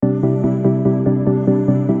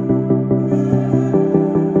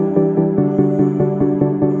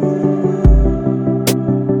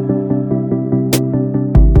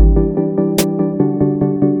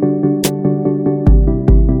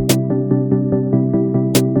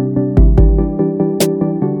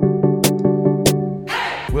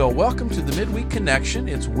welcome to the Midweek Connection.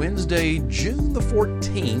 It's Wednesday, June the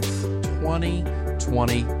 14th,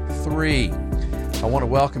 2023. I want to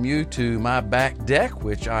welcome you to my back deck,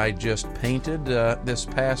 which I just painted this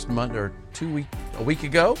past month or a week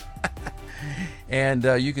ago. And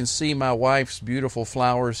you can see my wife's beautiful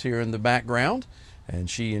flowers here in the background,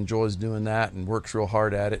 and she enjoys doing that and works real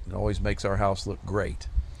hard at it and always makes our house look great.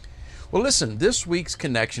 Well, listen, this week's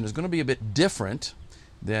connection is going to be a bit different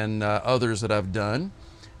than others that I've done,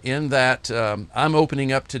 in that I'm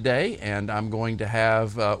opening up today, and I'm going to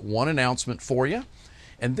have one announcement for you,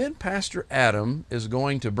 and then Pastor Adam is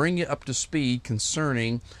going to bring you up to speed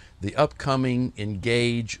concerning the upcoming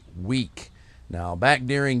Engage Week. Now, back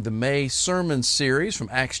during the May sermon series from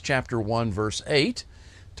Acts chapter 1, verse 8,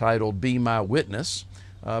 titled Be My Witness,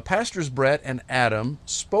 Pastors Brett and Adam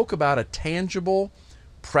spoke about a tangible,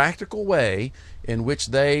 practical way in which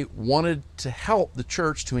they wanted to help the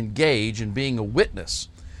church to engage in being a witness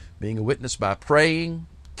by praying,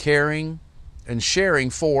 caring, and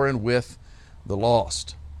sharing for and with the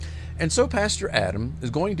lost. And so Pastor Adam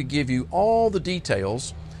is going to give you all the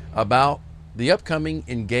details about the upcoming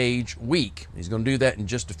Engage Week. He's going to do that in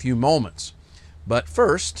just a few moments. But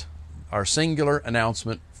first, our singular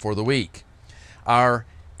announcement for the week. Our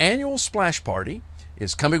annual splash party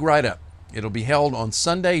is coming right up. It'll be held on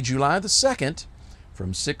Sunday, July the 2nd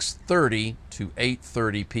from 6:30 to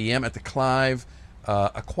 8:30 p.m. at the Clive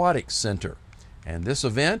Aquatic Center. And this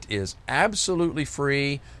event is absolutely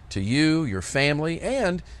free to you, your family,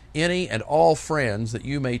 and any and all friends that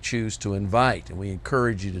you may choose to invite. And we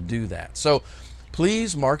encourage you to do that. So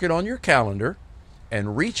please mark it on your calendar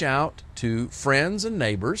and reach out to friends and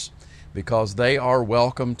neighbors, because they are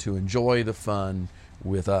welcome to enjoy the fun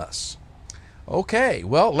with us. Okay,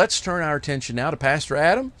 well, let's turn our attention now to Pastor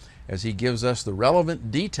Adam as he gives us the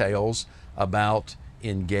relevant details about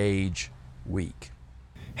Engage Week.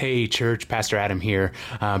 Hey church, Pastor Adam here,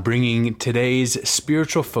 bringing today's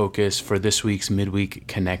spiritual focus for this week's Midweek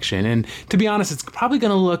Connection. And to be honest, it's probably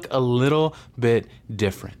going to look a little bit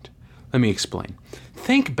different. Let me explain.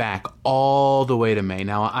 Think back all the way to May.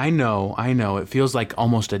 Now, I know, it feels like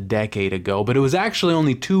almost a decade ago, but it was actually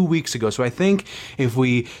only 2 weeks ago. So I think if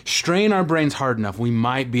we strain our brains hard enough, we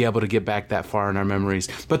might be able to get back that far in our memories.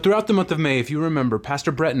 But throughout the month of May, if you remember,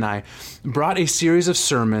 Pastor Brett and I brought a series of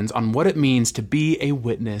sermons on what it means to be a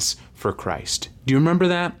witness for Christ. Do you remember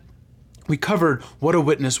that? We covered what a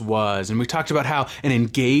witness was, and we talked about how an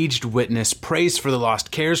engaged witness prays for the lost,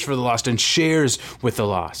 cares for the lost, and shares with the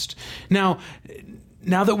lost.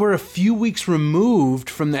 Now that we're a few weeks removed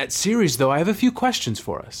from that series, though, I have a few questions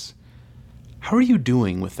for us. How are you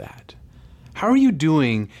doing with that? How are you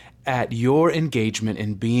doing at your engagement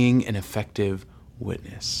in being an effective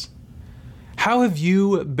witness? How have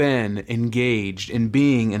you been engaged in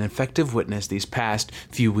being an effective witness these past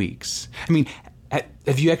few weeks? I mean,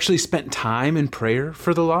 have you actually spent time in prayer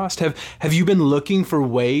for the lost? Have you been looking for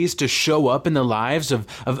ways to show up in the lives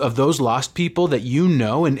of those lost people that you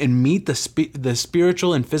know and meet the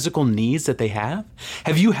spiritual and physical needs that they have?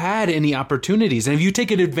 Have you had any opportunities, and have you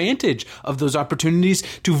taken advantage of those opportunities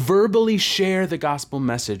to verbally share the gospel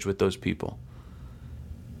message with those people?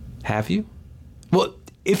 Have you? Well,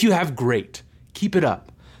 if you have, great. Keep it up.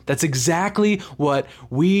 That's exactly what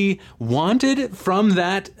we wanted from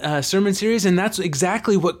that sermon series, and that's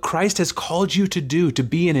exactly what Christ has called you to do, to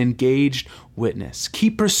be an engaged witness.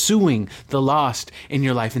 Keep pursuing the lost in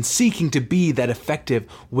your life and seeking to be that effective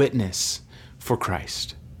witness for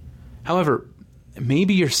Christ. However,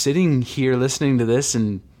 maybe you're sitting here listening to this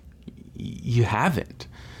and you haven't.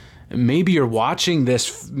 Maybe you're watching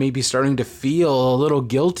this, maybe starting to feel a little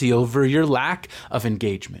guilty over your lack of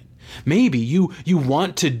engagement. Maybe you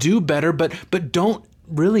want to do better, but don't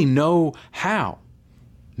really know how.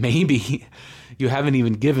 Maybe you haven't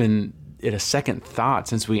even given it a second thought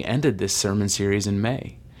since we ended this sermon series in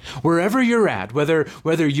May. Wherever you're at, whether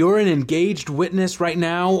you're an engaged witness right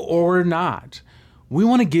now or not, we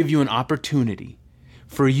want to give you an opportunity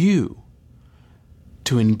for you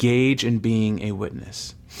to engage in being a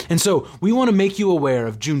witness. And so we want to make you aware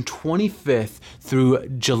of June 25th through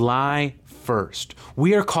July 1st.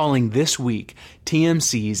 We are calling this week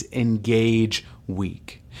TMC's Engage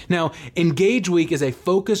Week. Now, Engage Week is a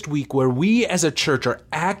focused week where we as a church are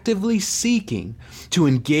actively seeking to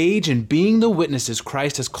engage in being the witnesses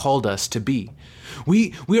Christ has called us to be.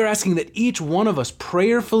 We are asking that each one of us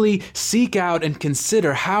prayerfully seek out and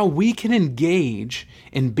consider how we can engage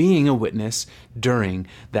in being a witness during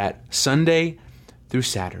that Sunday through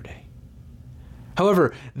Saturday.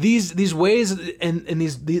 However, these ways and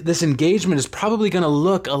this engagement is probably going to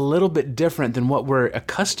look a little bit different than what we're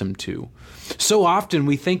accustomed to. So often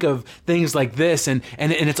we think of things like this, and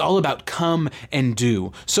it's all about come and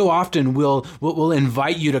do. So often we'll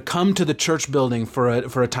invite you to come to the church building for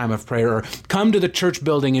a time of prayer, or come to the church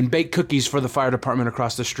building and bake cookies for the fire department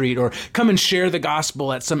across the street, or come and share the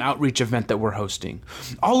gospel at some outreach event that we're hosting.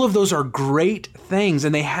 All of those are great things,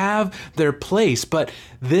 and they have their place. But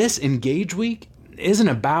this Engage Week isn't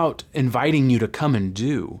about inviting you to come and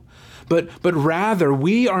do, but rather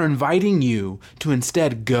we are inviting you to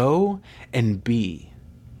instead go and be.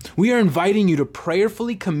 We are inviting you to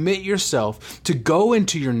prayerfully commit yourself to go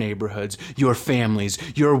into your neighborhoods, your families,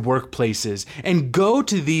 your workplaces, and go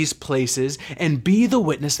to these places and be the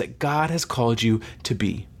witness that God has called you to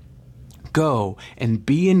be. Go and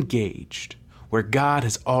be engaged where God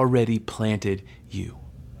has already planted you.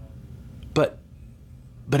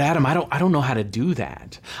 But Adam, I don't know how to do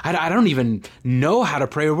that. I don't even know how to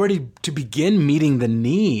pray or where to begin meeting the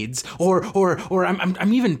needs, or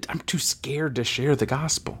I'm too scared to share the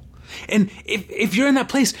gospel. And if you're in that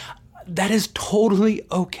place, that is totally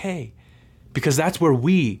okay, because that's where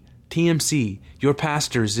we, TMC, your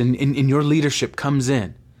pastors and your leadership comes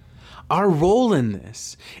in. Our role in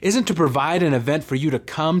this isn't to provide an event for you to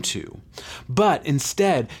come to, but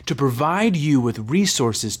instead to provide you with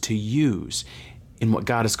resources to use in what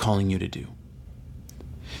God is calling you to do.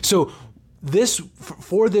 So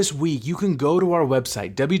for this week, you can go to our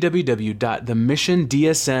website,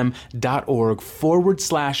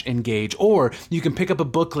 www.themissiondsm.org/engage, or you can pick up a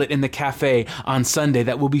booklet in the cafe on Sunday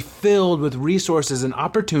that will be filled with resources and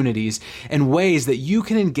opportunities and ways that you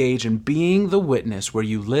can engage in being the witness where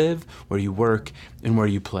you live, where you work, and where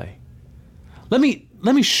you play. Let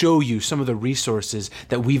me show you some of the resources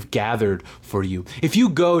that we've gathered for you. If you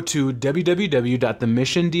go to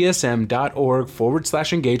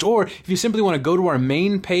www.themissiondsm.org/engage, or if you simply want to go to our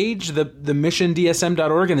main page,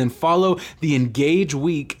 themissiondsm.org, and then follow the Engage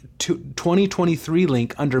Week 2023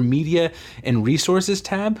 link under Media and Resources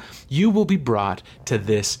tab, you will be brought to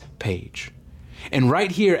this page. And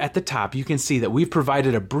right here at the top, you can see that we've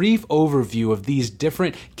provided a brief overview of these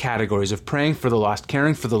different categories of praying for the lost,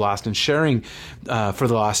 caring for the lost, and sharing for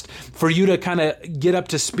the lost, for you to kind of get up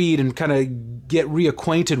to speed and kind of get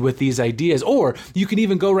reacquainted with these ideas. Or you can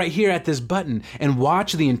even go right here at this button and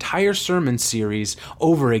watch the entire sermon series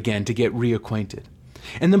over again to get reacquainted.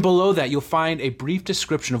 And then below that, you'll find a brief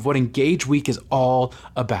description of what Engage Week is all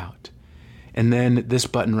about. And then this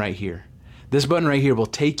button right here. This button right here will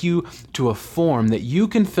take you to a form that you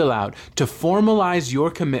can fill out to formalize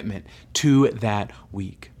your commitment to that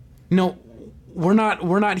week. No, we're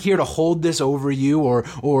not here to hold this over you or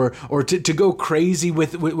to go crazy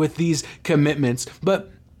with these commitments.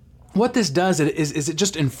 But what this does is it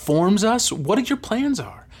just informs us what your plans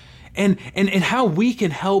are and how we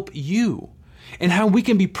can help you and how we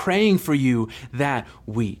can be praying for you that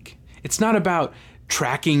week. It's not about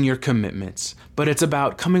tracking your commitments, but it's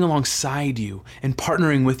about coming alongside you and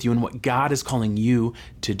partnering with you in what God is calling you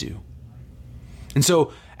to do. And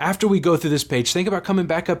so after we go through this page, think about coming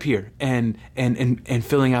back up here and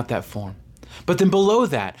filling out that form. But then below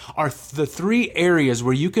that are the three areas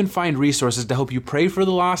where you can find resources to help you pray for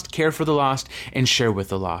the lost, care for the lost, and share with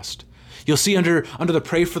the lost. You'll see under the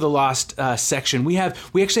Pray for the Lost section, we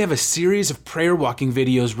actually have a series of prayer walking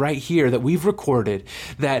videos right here that we've recorded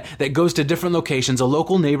that goes to different locations, a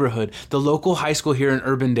local neighborhood, the local high school here in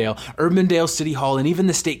Urbandale City Hall, and even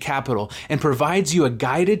the state capitol, and provides you a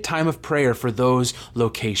guided time of prayer for those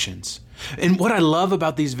locations. And what I love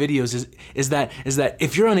about these videos is that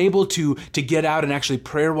if you're unable to get out and actually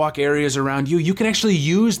prayer walk areas around you, you can actually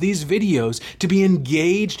use these videos to be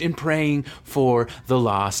engaged in praying for the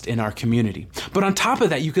lost in our community. But on top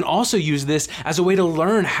of that, you can also use this as a way to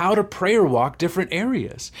learn how to prayer walk different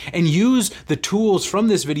areas and use the tools from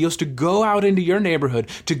these videos to go out into your neighborhood,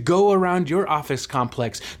 to go around your office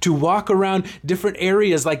complex, to walk around different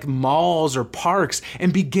areas like malls or parks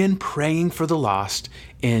and begin praying for the lost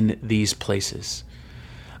in these places.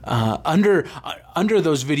 Under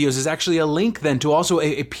those videos is actually a link then to also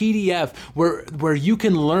a PDF where you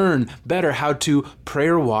can learn better how to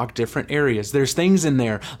prayer walk different areas. There's things in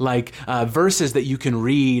there like verses that you can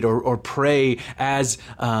read or pray as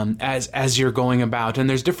you're going about, and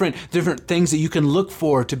there's different things that you can look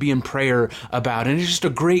for to be in prayer about, and it's just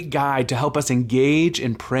a great guide to help us engage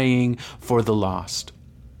in praying for the lost.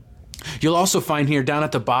 You'll also find here down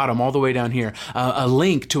at the bottom, all the way down here, a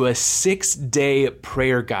link to a 6-day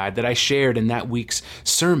prayer guide that I shared in that week's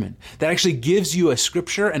sermon that actually gives you a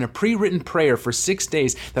scripture and a pre-written prayer for 6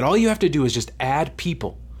 days that all you have to do is just add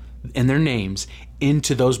people and their names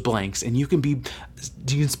into those blanks, and you can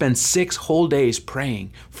spend 6 whole days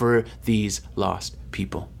praying for these lost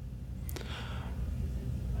people.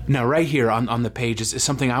 Now, right here on the page is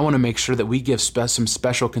something I want to make sure that we give some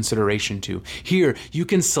special consideration to. Here, you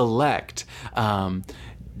can select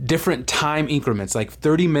different time increments, like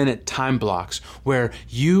 30-minute time blocks, where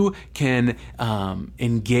you can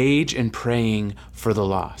engage in praying for the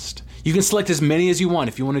lost. You can select as many as you want.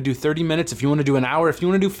 If you want to do 30 minutes, if you want to do an hour, if you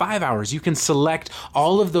want to do 5 hours, you can select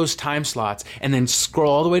all of those time slots and then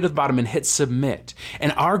scroll all the way to the bottom and hit submit.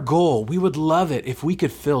 And our goal, we would love it if we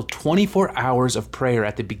could fill 24 hours of prayer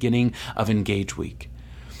at the beginning of Engage Week,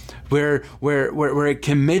 where it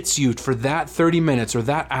commits you for that 30 minutes or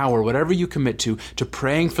that hour, whatever you commit to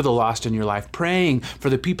praying for the lost in your life, praying for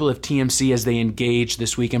the people of TMC as they engage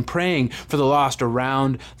this week, and praying for the lost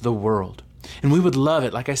around the world. And we would love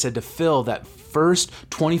it, like I said, to fill that first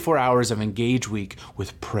 24 hours of Engage Week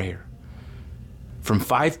with prayer from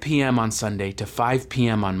 5 p.m. on Sunday to 5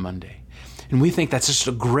 p.m. on Monday. And we think that's just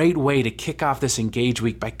a great way to kick off this Engage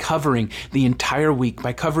Week by covering the entire week,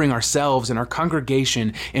 by covering ourselves and our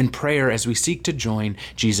congregation in prayer as we seek to join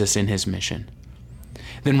Jesus in his mission.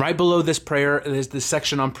 Then right below this prayer, this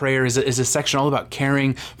section on prayer is a section all about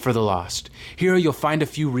caring for the lost. Here you'll find a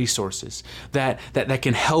few resources that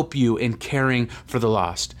can help you in caring for the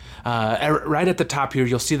lost. Right at the top here,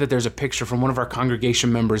 you'll see that there's a picture from one of our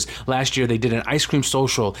congregation members. Last year, they did an ice cream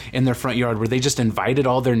social in their front yard where they just invited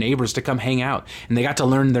all their neighbors to come hang out. And they got to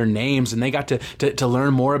learn their names, and they got to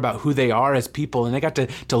learn more about who they are as people, and they got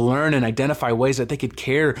to learn and identify ways that they could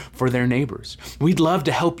care for their neighbors. We'd love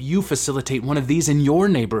to help you facilitate one of these in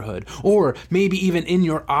your neighborhood, or maybe even in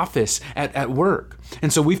your office at work.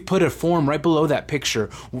 And so we've put a form right below that picture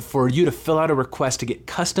for you to fill out a request to get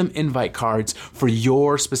custom invite cards for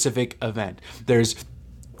your specific event.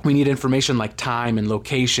 We need information like time and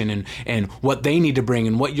location and what they need to bring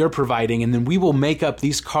and what you're providing. And then we will make up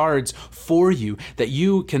these cards for you that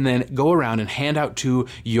you can then go around and hand out to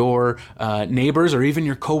your neighbors or even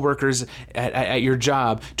your coworkers at your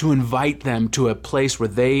job to invite them to a place where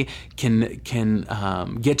they can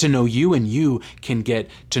get to know you and you can get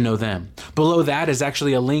to know them. Below that is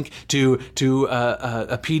actually a link to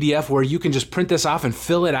a PDF where you can just print this off and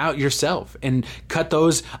fill it out yourself and cut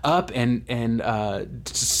those up and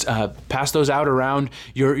pass those out around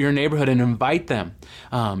your neighborhood and invite them.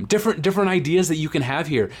 Different ideas that you can have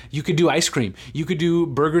here. You could do ice cream. You could do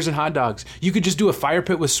burgers and hot dogs. You could just do a fire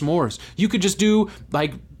pit with s'mores. You could just do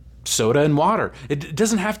like soda and water. It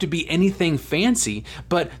doesn't have to be anything fancy,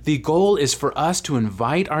 but the goal is for us to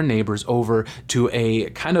invite our neighbors over to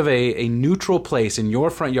a kind of a neutral place in your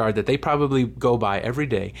front yard that they probably go by every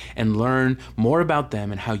day and learn more about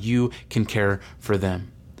them and how you can care for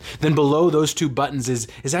them. Then below those two buttons is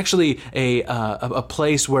actually a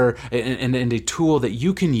place where and a tool that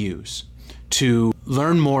you can use to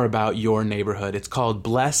learn more about your neighborhood. It's called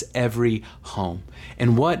Bless Every Home.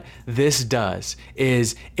 And what this does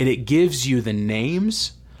is it gives you the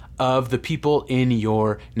names of the people in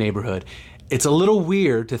your neighborhood. It's a little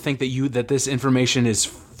weird to think that this information is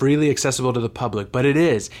freely accessible to the public, but it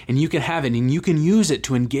is, and you can have it, and you can use it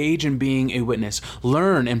to engage in being a witness.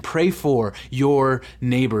 Learn and pray for your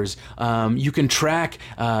neighbors. You can track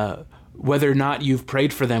whether or not you've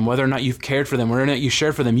prayed for them, whether or not you've cared for them, whether or not you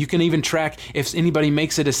shared for them. You can even track if anybody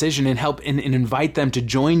makes a decision and help and invite them to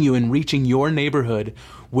join you in reaching your neighborhood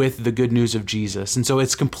with the good news of Jesus. And so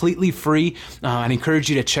it's completely free. I'd encourage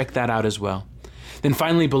you to check that out as well. Then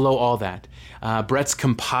finally, below all that, Brett's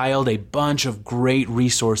compiled a bunch of great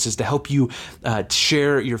resources to help you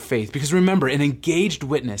share your faith. Because remember, an engaged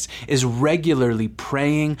witness is regularly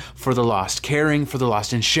praying for the lost, caring for the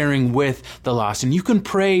lost, and sharing with the lost. And you can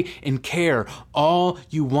pray and care all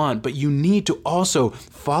you want, but you need to also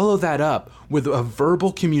follow that up with a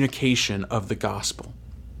verbal communication of the gospel.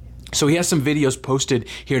 So he has some videos posted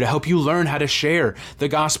here to help you learn how to share the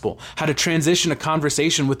gospel, how to transition a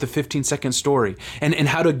conversation with the 15-second story, and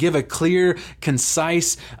how to give a clear,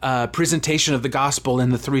 concise presentation of the gospel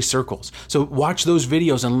in the 3 circles. So watch those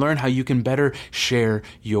videos and learn how you can better share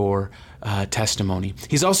your testimony.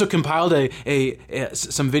 He's also compiled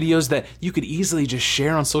some videos that you could easily just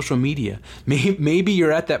share on social media. Maybe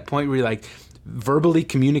you're at that point where you're like, verbally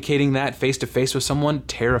communicating that face-to-face with someone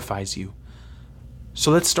terrifies you. So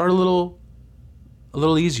let's start a little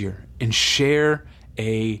easier and share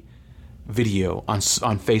a video on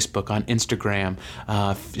Facebook, on Instagram,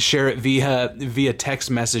 share it via text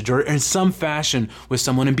message or in some fashion with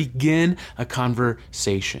someone and begin a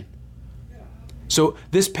conversation. So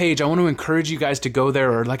this page, I want to encourage you guys to go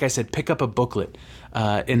there, or like I said, pick up a booklet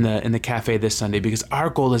in the cafe this Sunday, because our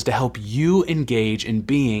goal is to help you engage in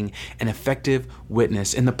being an effective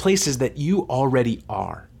witness in the places that you already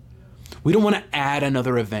are. We don't want to add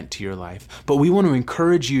another event to your life, but we want to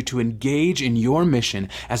encourage you to engage in your mission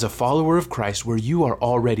as a follower of Christ where you are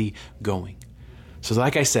already going. So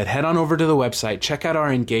like I said, head on over to the website, check out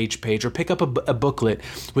our Engage page, or pick up a booklet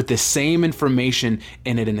with the same information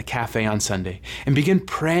in it in the cafe on Sunday, and begin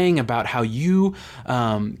praying about how you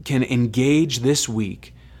can engage this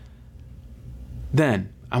week.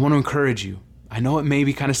 Then, I want to encourage you. I know it may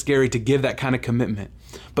be kind of scary to give that kind of commitment,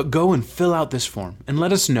 but go and fill out this form and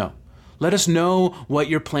let us know. Let us know what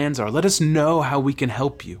your plans are. Let us know how we can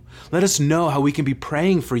help you. Let us know how we can be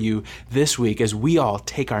praying for you this week as we all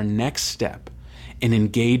take our next step in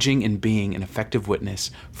engaging in being an effective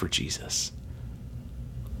witness for Jesus.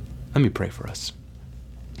 Let me pray for us.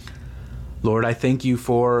 Lord, I thank you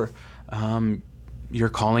for your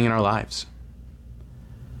calling in our lives.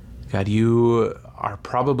 God, you are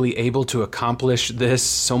probably able to accomplish this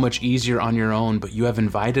so much easier on your own, but you have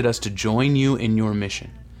invited us to join you in your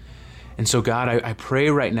mission. And so, God, I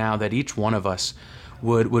pray right now that each one of us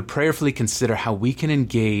would prayerfully consider how we can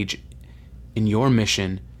engage in your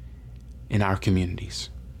mission in our communities.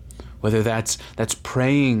 Whether that's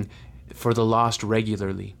praying for the lost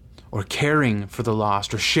regularly, or caring for the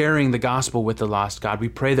lost, or sharing the gospel with the lost. God, we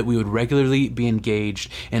pray that we would regularly be engaged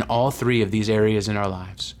in all three of these areas in our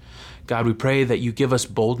lives. God, we pray that you give us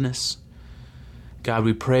boldness. God,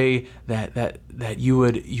 we pray that you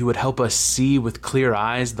would help us see with clear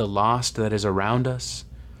eyes the lost that is around us,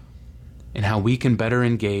 and how we can better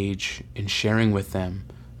engage in sharing with them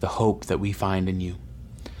the hope that we find in you.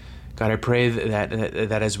 God, I pray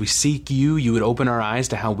that as we seek you, you would open our eyes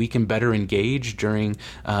to how we can better engage during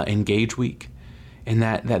Engage Week, and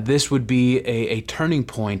that this would be a turning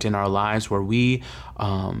point in our lives where we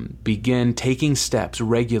begin taking steps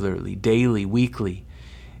regularly, daily, weekly,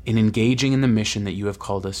 in engaging in the mission that you have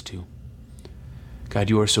called us to. God,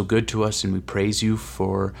 you are so good to us, and we praise you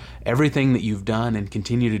for everything that you've done and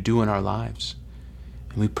continue to do in our lives.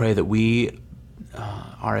 And we pray that we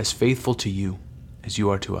are as faithful to you as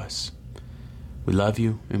you are to us. We love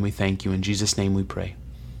you and we thank you. In Jesus' name we pray.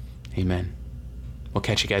 Amen. We'll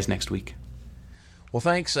catch you guys next week. Well,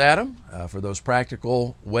 thanks, Adam, for those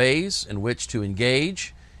practical ways in which to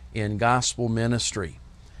engage in gospel ministry.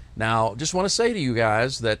 Now, just want to say to you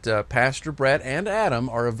guys that Pastor Brett and Adam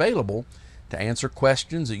are available to answer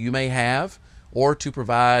questions that you may have, or to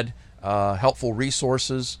provide helpful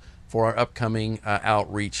resources for our upcoming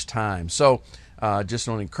outreach time. So just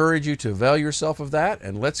want to encourage you to avail yourself of that,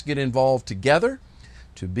 and let's get involved together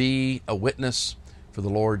to be a witness for the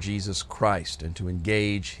Lord Jesus Christ and to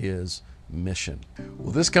engage His mission.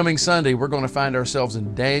 Well, this coming Sunday, we're going to find ourselves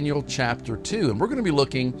in Daniel chapter 2, and we're going to be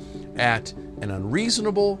looking at an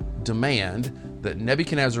unreasonable demand that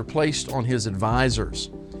Nebuchadnezzar placed on his advisors.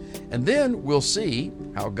 And then we'll see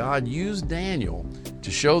how God used Daniel to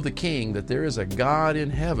show the king that there is a God in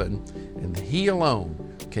heaven, and that He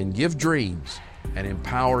alone can give dreams and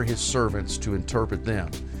empower His servants to interpret them.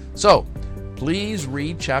 So, please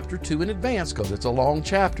read chapter 2 in advance, because it's a long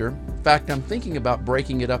chapter. In fact, I'm thinking about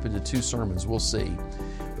breaking it up into 2 sermons. We'll see.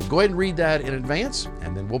 But go ahead and read that in advance,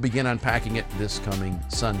 and then we'll begin unpacking it this coming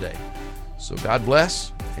Sunday. So God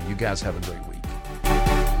bless, and you guys have a great week.